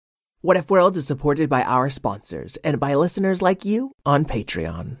What If World is supported by our sponsors and by listeners like you on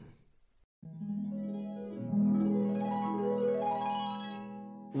Patreon.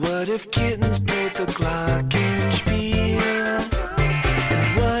 What if kittens played the glockenspiel?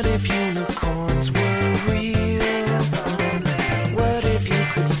 And what if unicorns were real? What if you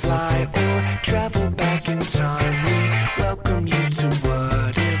could fly or travel back in time? We welcome you to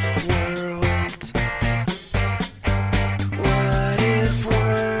What If World. What If World?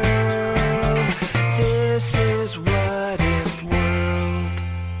 This is What If World.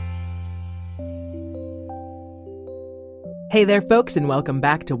 Hey there, folks, and welcome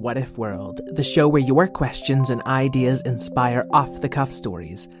back to What If World, the show where your questions and ideas inspire off-the-cuff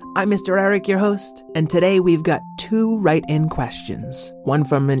stories. I'm Mr. Eric, your host, and today we've got 2 write-in questions, one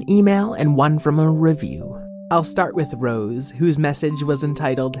from an email and one from a review. I'll start with Rose, whose message was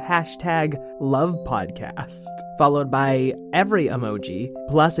entitled #LovePodcast, followed by every emoji,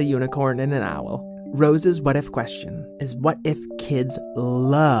 plus a unicorn and an owl. Rose's what if question is, what if kids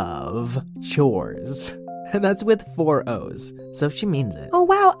love chores? And that's with 4 O's, so she means it. Oh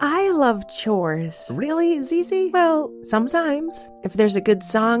wow, I love chores. Really, Zizi? Well, sometimes. If there's a good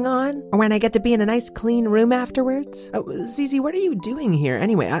song on, or when I get to be in a nice clean room afterwards. Oh, Zizi, what are you doing here?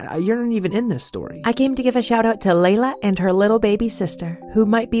 Anyway, you're not even in this story. I came to give a shout out to Layla and her little baby sister, who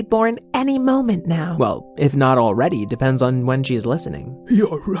might be born any moment now. Well, if not already, depends on when she's listening.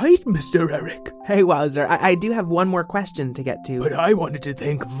 You're right, Mr. Eric. Hey, Wowzer, I do have one more question to get to. But I wanted to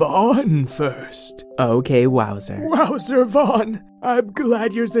thank Vaughn first. Okay, Wowzer. Wowzer, Vaughn. I'm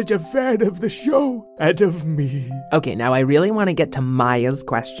glad you're such a fan of the show and of me. Okay, now I really want to get to Maya's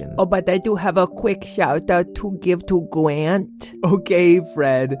question. Oh, but I do have a quick shout out to give to Grant. Okay,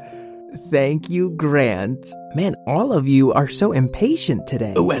 Fred. Thank you, Grant. Man, all of you are so impatient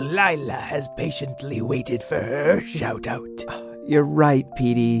today. Well, Lila has patiently waited for her shout out. You're right,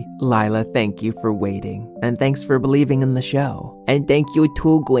 Petey. Lila, thank you for waiting. And thanks for believing in the show. And thank you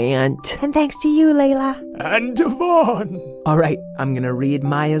too, Grant. And thanks to you, Layla. And to Vaughn. All right, I'm going to read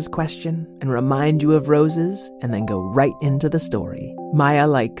Maya's question and remind you of Rose's and then go right into the story. Maya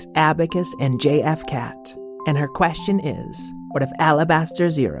likes Abacus and JF Cat. And her question is, what if Alabaster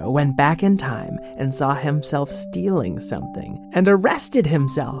Zero went back in time and saw himself stealing something and arrested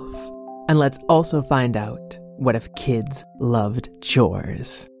himself? And let's also find out, what if kids loved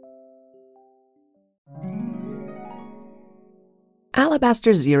chores?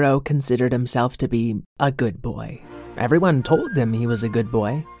 Alabaster Zero considered himself to be a good boy. Everyone told him he was a good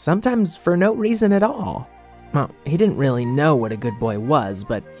boy, sometimes for no reason at all. Well, he didn't really know what a good boy was,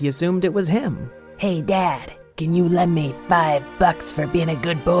 but he assumed it was him. Hey, Dad, can you lend me $5 for being a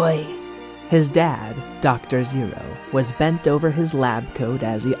good boy? His dad, Dr. Zero, was bent over his lab coat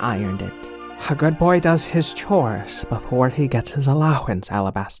as he ironed it. A good boy does his chores before he gets his allowance,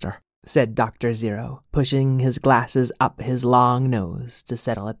 Alabaster, said Dr. Zero, pushing his glasses up his long nose to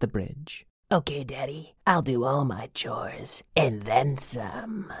settle at the bridge. Okay, Daddy, I'll do all my chores, and then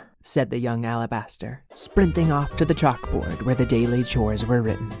some, said the young Alabaster, sprinting off to the chalkboard where the daily chores were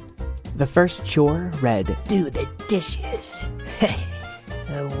written. The first chore read, do the dishes.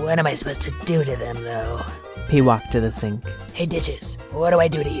 What am I supposed to do to them, though? He walked to the sink. Hey, dishes, what do I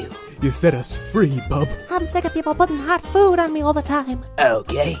do to you? You set us free, bub. I'm sick of people putting hot food on me all the time.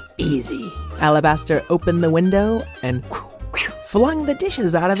 Okay, easy. Alabaster opened the window and flung the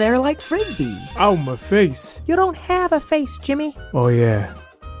dishes out of there like frisbees. Ow, my face. You don't have a face, Jimmy. Oh, yeah.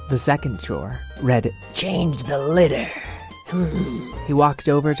 The second chore read, change the litter. He walked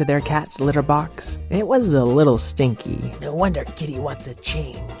over to their cat's litter box. It was a little stinky. No wonder Kitty wants a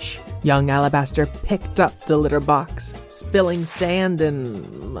change. Young Alabaster picked up the litter box, spilling sand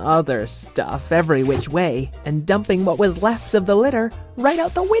and other stuff every which way, and dumping what was left of the litter right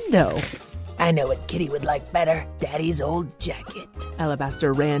out the window. I know what Kitty would like better, Daddy's old jacket.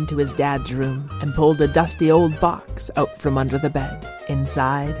 Alabaster ran to his dad's room and pulled a dusty old box out from under the bed.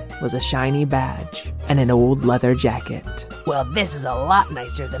 Inside was a shiny badge and an old leather jacket. Well, this is a lot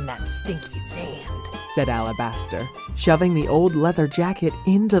nicer than that stinky sand, said Alabaster, shoving the old leather jacket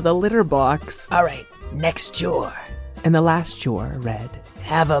into the litter box. All right, next chore. And the last chore read,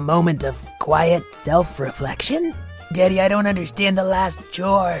 have a moment of quiet self-reflection? Daddy, I don't understand the last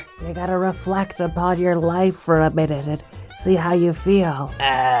chore. You gotta reflect upon your life for a minute and see how you feel.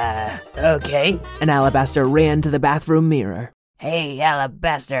 Okay. And Alabaster ran to the bathroom mirror. Hey,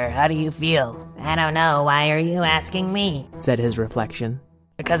 Alabaster, how do you feel? I don't know, why are you asking me? Said his reflection.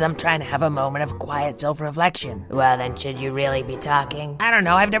 Because I'm trying to have a moment of quiet self-reflection. Well, then should you really be talking? I don't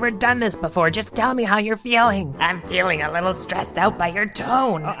know, I've never done this before. Just tell me how you're feeling. I'm feeling a little stressed out by your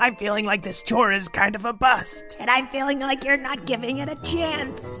tone. I'm feeling like this chore is kind of a bust. And I'm feeling like you're not giving it a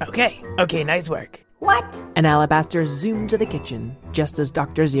chance. Okay, nice work. What? And Alabaster zoomed to the kitchen just as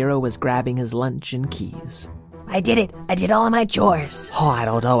Dr. Zero was grabbing his lunch and keys. I did it. I did all of my chores. Oh, I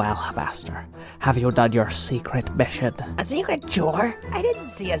don't know, Alabaster. Have you done your secret mission? A secret chore? I didn't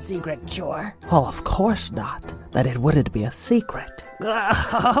see a secret chore. Well, of course not. Then it wouldn't be a secret.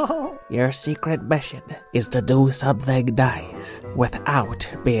 Your secret mission is to do something nice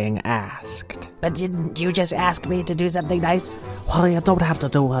without being asked. But didn't you just ask me to do something nice? Well, you don't have to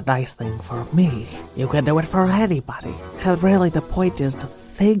do a nice thing for me. You can do it for anybody. And really, the point is to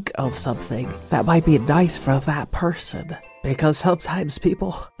think of something that might be nice for that person. Because sometimes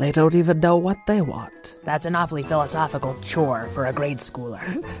people, they don't even know what they want. That's an awfully philosophical chore for a grade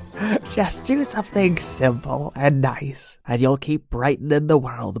schooler. Just do something simple and nice, and you'll keep brightening the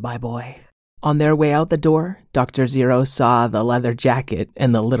world, my boy. On their way out the door, Dr. Zero saw the leather jacket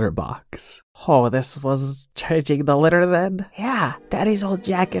in the litter box. Oh, this was changing the litter then? Yeah, Daddy's old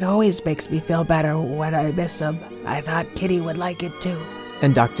jacket always makes me feel better when I miss him. I thought Kitty would like it too.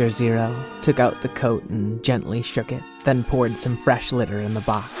 And Dr. Zero took out the coat and gently shook it, then poured some fresh litter in the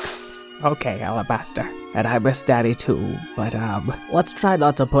box. Okay, Alabaster. And I miss Daddy too, but let's try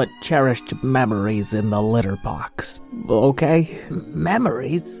not to put cherished memories in the litter box, okay?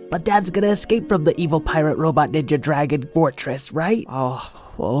 Memories? But Dad's gonna escape from the evil pirate robot ninja dragon fortress, right? Oh,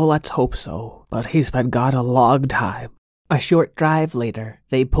 well, let's hope so. But he's been gone a long time. A short drive later,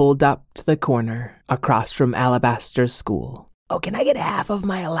 they pulled up to the corner across from Alabaster's school. Oh, can I get half of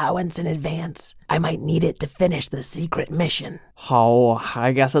my allowance in advance? I might need it to finish the secret mission. Oh,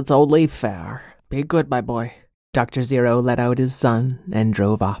 I guess it's only fair. Be good, my boy. Dr. Zero let out his son and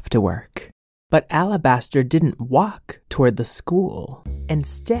drove off to work. But Alabaster didn't walk toward the school.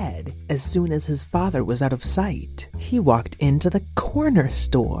 Instead, as soon as his father was out of sight, he walked into the corner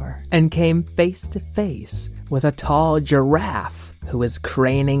store and came face to face with a tall giraffe who was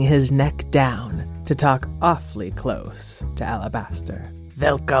craning his neck down to talk awfully close to Alabaster.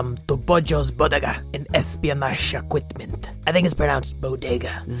 Welcome to Bojo's Bodega and Espionage Equipment. I think it's pronounced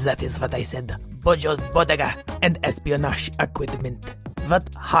bodega. That is what I said. Bojo's Bodega and Espionage Equipment.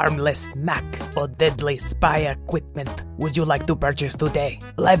 What harmless snack or deadly spy equipment would you like to purchase today?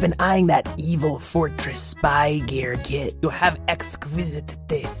 Well, I've been eyeing that evil fortress spy gear kit. You have exquisite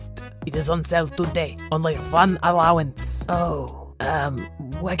taste. It is on sale today. Only 1 allowance.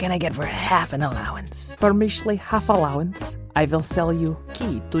 What can I get for half an allowance? For measly half allowance, I will sell you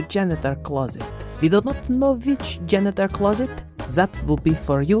key to janitor closet. We do not know which janitor closet. That will be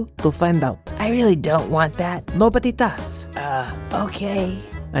for you to find out. I really don't want that. Nobody does. Okay.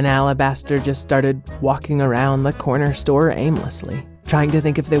 And Alabaster just started walking around the corner store aimlessly, trying to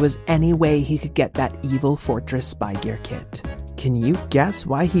think if there was any way he could get that evil fortress spy gear kit. Can you guess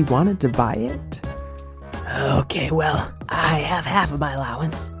why he wanted to buy it? Okay, well, I have half of my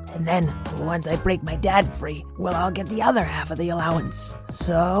allowance. And then, once I break my dad free, well, I'll get the other half of the allowance.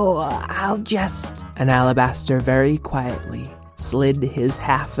 So, I'll just... And Alabaster very quietly slid his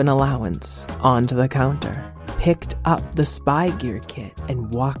half an allowance onto the counter, picked up the spy gear kit,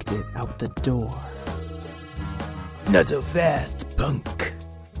 and walked it out the door. Not so fast, punk.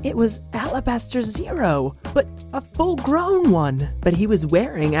 It was Alabaster Zero, but a full-grown one. But he was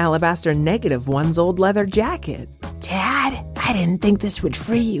wearing Alabaster -1's old leather jacket. Dad, I didn't think this would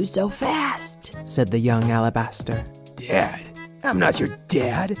free you so fast, said the young Alabaster. Dad? I'm not your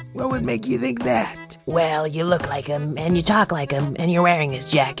dad. What would make you think that? Well, you look like him, and you talk like him, and you're wearing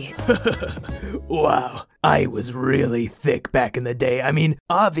his jacket. Wow, I was really thick back in the day. I mean,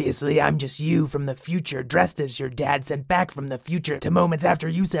 obviously, I'm just you from the future dressed as your dad sent back from the future to moments after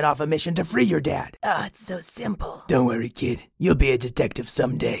you set off a mission to free your dad. Oh, it's so simple. Don't worry, kid. You'll be a detective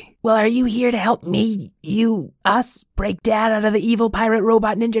someday. Well, are you here to help me, us, break Dad out of the evil pirate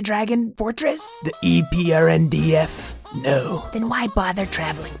robot ninja dragon fortress? The EPRNDF? No. Then why bother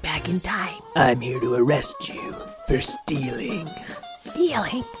traveling back in time? I'm here to arrest you for stealing.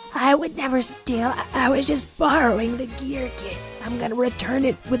 Stealing? I would never steal. I was just borrowing the gear kit. I'm gonna return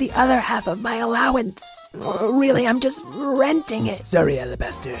it with the other half of my allowance. Really, I'm just renting it. Sorry,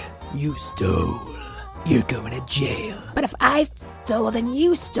 Alabaster. You stole. You're going to jail. But if I stole, then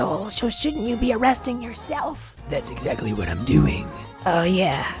you stole, so shouldn't you be arresting yourself? That's exactly what I'm doing. Oh,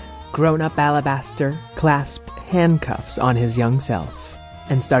 yeah. Grown-up Alabaster clasped handcuffs on his young self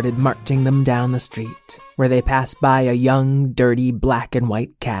and started marching them down the street, where they passed by a young, dirty black and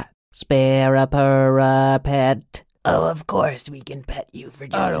white cat. Spare a parapet, Oh, of course we can pet you for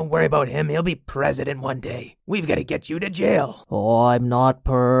just Oh, don't worry about him. He'll be president one day. We've got to get you to jail. Oh, I'm not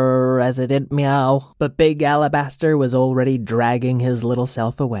president, meow. But Big Alabaster was already dragging his little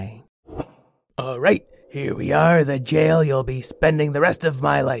self away. All right, here we are, the jail you'll be spending the rest of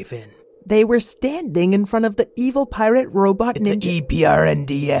my life in. They were standing in front of the evil pirate robot The ninja.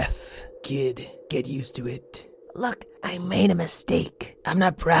 EPRNDF. Kid, get used to it. Look, I made a mistake. I'm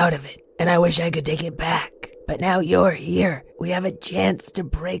not proud of it, and I wish I could take it back. But now you're here. We have a chance to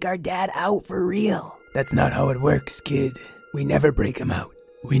break our dad out for real. That's not how it works, kid. We never break him out.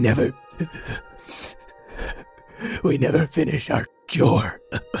 We never finish our chore.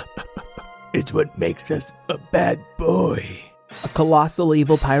 It's what makes us a bad boy. A colossal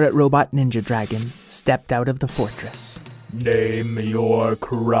evil pirate robot ninja dragon stepped out of the fortress. Name your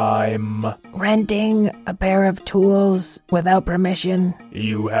crime. Renting a pair of tools without permission?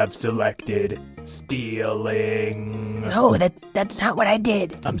 You have selected stealing. No, that's not what I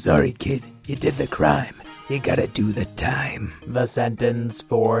did. I'm sorry, kid. You did the crime. You gotta do the time. The sentence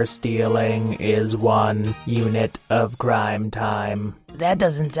for stealing is 1 unit of crime time. That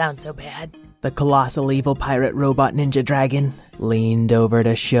doesn't sound so bad. The colossal evil pirate robot ninja dragon leaned over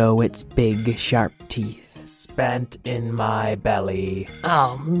to show its big, sharp teeth. Spent in my belly.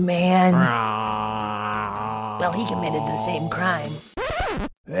 Oh, man. Well, he committed the same crime.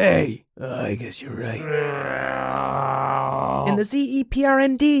 Hey, I guess you're right. And the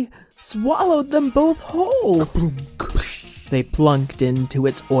CEPRND swallowed them both whole. They plunked into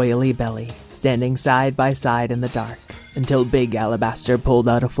its oily belly, standing side by side in the dark, until Big Alabaster pulled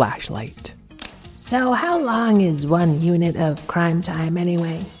out a flashlight. So how long is 1 unit of crime time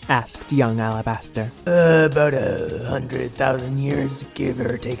anyway? Asked young Alabaster. About 100,000 years, give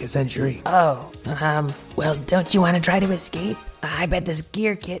or take a century. Oh, well, don't you want to try to escape? I bet this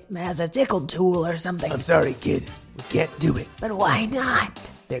gear kit has a tickle tool or something. I'm sorry, kid. We can't do it. But why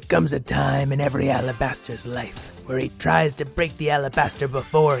not? There comes a time in every Alabaster's life where he tries to break the Alabaster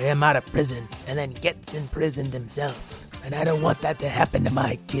before him out of prison and then gets imprisoned himself. And I don't want that to happen to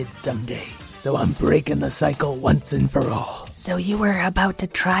my kids someday. So I'm breaking the cycle once and for all. So you were about to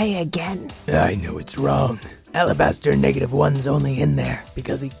try again? I know it's wrong. Alabaster -1's only in there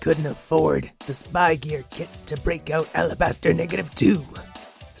because he couldn't afford the spy gear kit to break out Alabaster -2.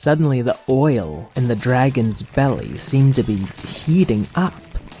 Suddenly, the oil in the dragon's belly seemed to be heating up.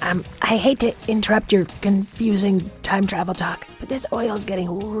 I hate to interrupt your confusing time travel talk, but this oil's getting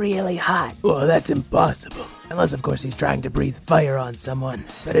really hot. Well, that's impossible. Unless, of course, he's trying to breathe fire on someone.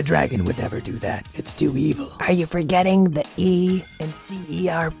 But a dragon would never do that. It's too evil. Are you forgetting the E and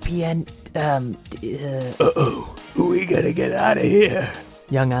CERPN? Uh-oh. We gotta get out of here.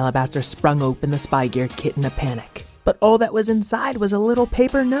 Young Alabaster sprung open the spy gear kit in a panic. But all that was inside was a little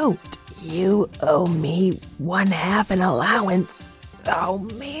paper note. You owe me 1/2 an allowance. Oh,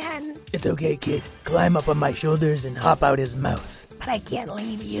 man. It's okay, kid. Climb up on my shoulders and hop out his mouth. But I can't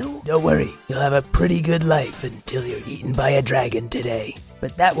leave you. Don't worry. You'll have a pretty good life until you're eaten by a dragon today.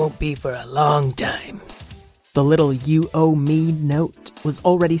 But that won't be for a long time. The little "you owe me" note was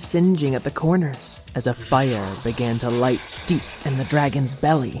already singeing at the corners as a fire began to light deep in the dragon's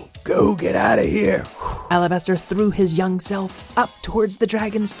belly. Go get out of here. Alabaster threw his young self up towards the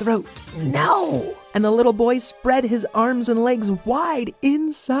dragon's throat. No! And the little boy spread his arms and legs wide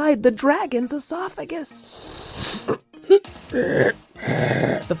inside the dragon's esophagus.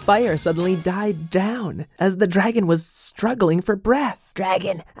 The fire suddenly died down as the dragon was struggling for breath.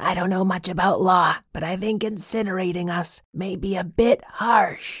 Dragon, I don't know much about law, but I think incinerating us may be a bit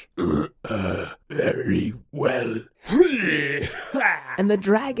harsh. Very well. And the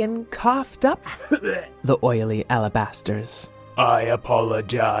dragon coughed up the oily alabasters. I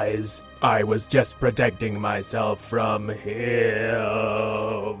apologize. I was just protecting myself from him.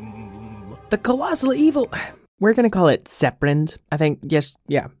 The colossal evil... We're going to call it Seprind. I think, yes,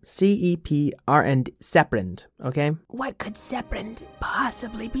 yeah. CEPRND, Seprind, okay? What could Seprind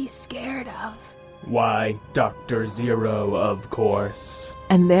possibly be scared of? Why, Dr. Zero, of course.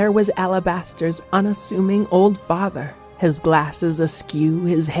 And there was Alabaster's unassuming old father, his glasses askew,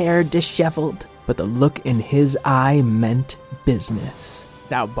 his hair disheveled, but the look in his eye meant business.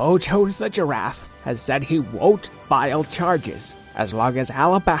 Now, Bojo the Giraffe has said he won't file charges as long as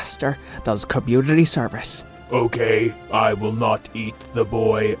Alabaster does community service. Okay, I will not eat the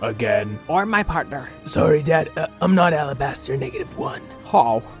boy again. Or my partner. Sorry, Dad. I'm not Alabaster -1.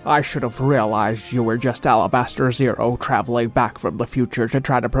 Oh, I should have realized you were just Alabaster Zero traveling back from the future to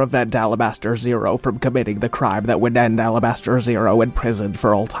try to prevent Alabaster Zero from committing the crime that would end Alabaster Zero in prison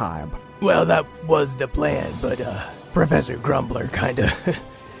for all time. Well, that was the plan, but Professor Grumbler kinda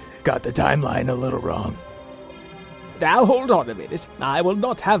got the timeline a little wrong. Now hold on a minute. I will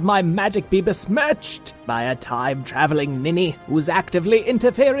not have my magic be besmirched by a time-traveling ninny who's actively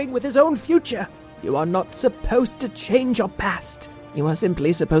interfering with his own future. You are not supposed to change your past. You are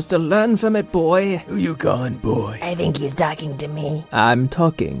simply supposed to learn from it, boy. Who you calling boy? I think he's talking to me. I'm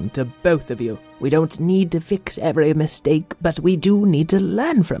talking to both of you. We don't need to fix every mistake, but we do need to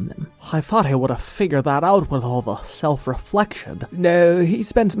learn from them. I thought he would have figured that out with all the self-reflection. No, he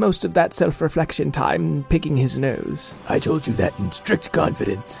spends most of that self-reflection time picking his nose. I told you that in strict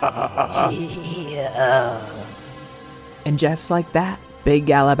confidence. Yeah. And just like that, Big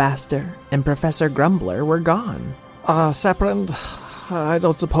Alabaster and Professor Grumbler were gone. Separand, I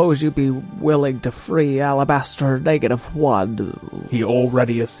don't suppose you'd be willing to free Alabaster -1. He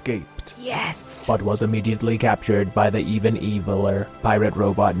already escaped, Yes. but was immediately captured by the even eviler pirate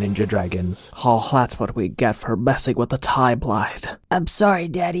robot ninja dragons. Oh, that's what we get for messing with the timeline. I'm sorry,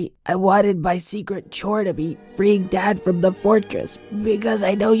 Daddy. I wanted my secret chore to be freeing Dad from the fortress because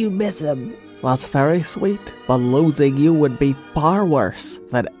I know you miss him. That's very sweet, but losing you would be far worse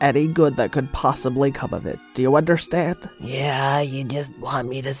than any good that could possibly come of it. Do you understand? Yeah, you just want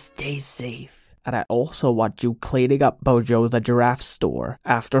me to stay safe. And I also want you cleaning up Bojo the Giraffe's store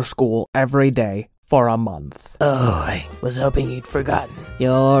after school every day for a month. Oh, I was hoping you'd forgotten.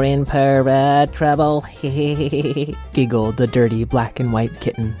 You're in trouble, giggled the dirty black and white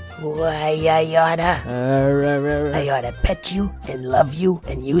kitten. Why, I oughta pet you and love you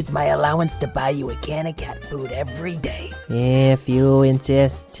and use my allowance to buy you a can of cat food every day. If you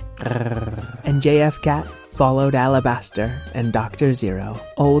insist. And JF Cat followed Alabaster and Dr. Zero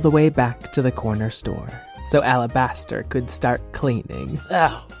all the way back to the corner store, so Alabaster could start cleaning.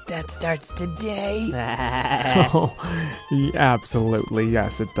 Oh, that starts today? Oh, absolutely,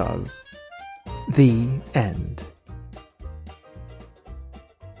 yes it does. The end.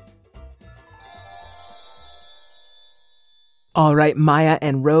 All right, Maya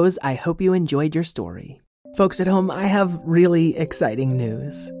and Rose, I hope you enjoyed your story. Folks at home, I have really exciting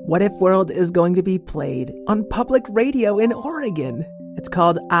news. What If World is going to be played on public radio in Oregon. It's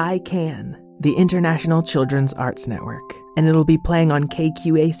called I Can, the International Children's Arts Network, and it'll be playing on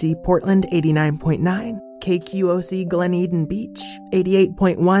KQAC Portland 89.9, KQOC Glen Eden Beach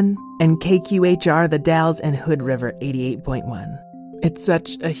 88.1, and KQHR The Dalles and Hood River 88.1. It's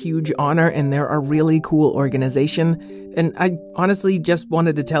such a huge honor, and they're a really cool organization, and I honestly just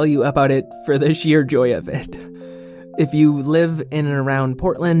wanted to tell you about it for the sheer joy of it. If you live in and around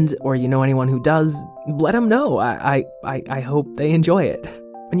Portland, or you know anyone who does, let them know. I hope they enjoy it.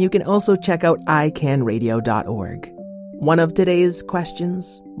 And you can also check out icanradio.org. One of today's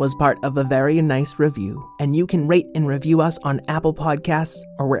questions was part of a very nice review, and you can rate and review us on Apple Podcasts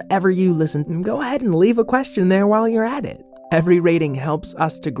or wherever you listen. Go ahead and leave a question there while you're at it. Every rating helps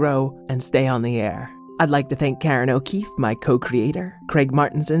us to grow and stay on the air. I'd like to thank Karen O'Keefe, my co-creator, Craig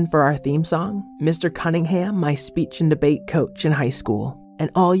Martinson for our theme song, Mr. Cunningham, my speech and debate coach in high school,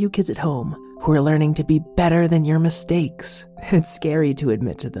 and all you kids at home who are learning to be better than your mistakes. It's scary to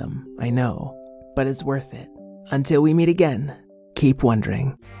admit to them, I know, but it's worth it. Until we meet again, keep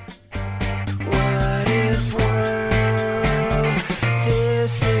wondering.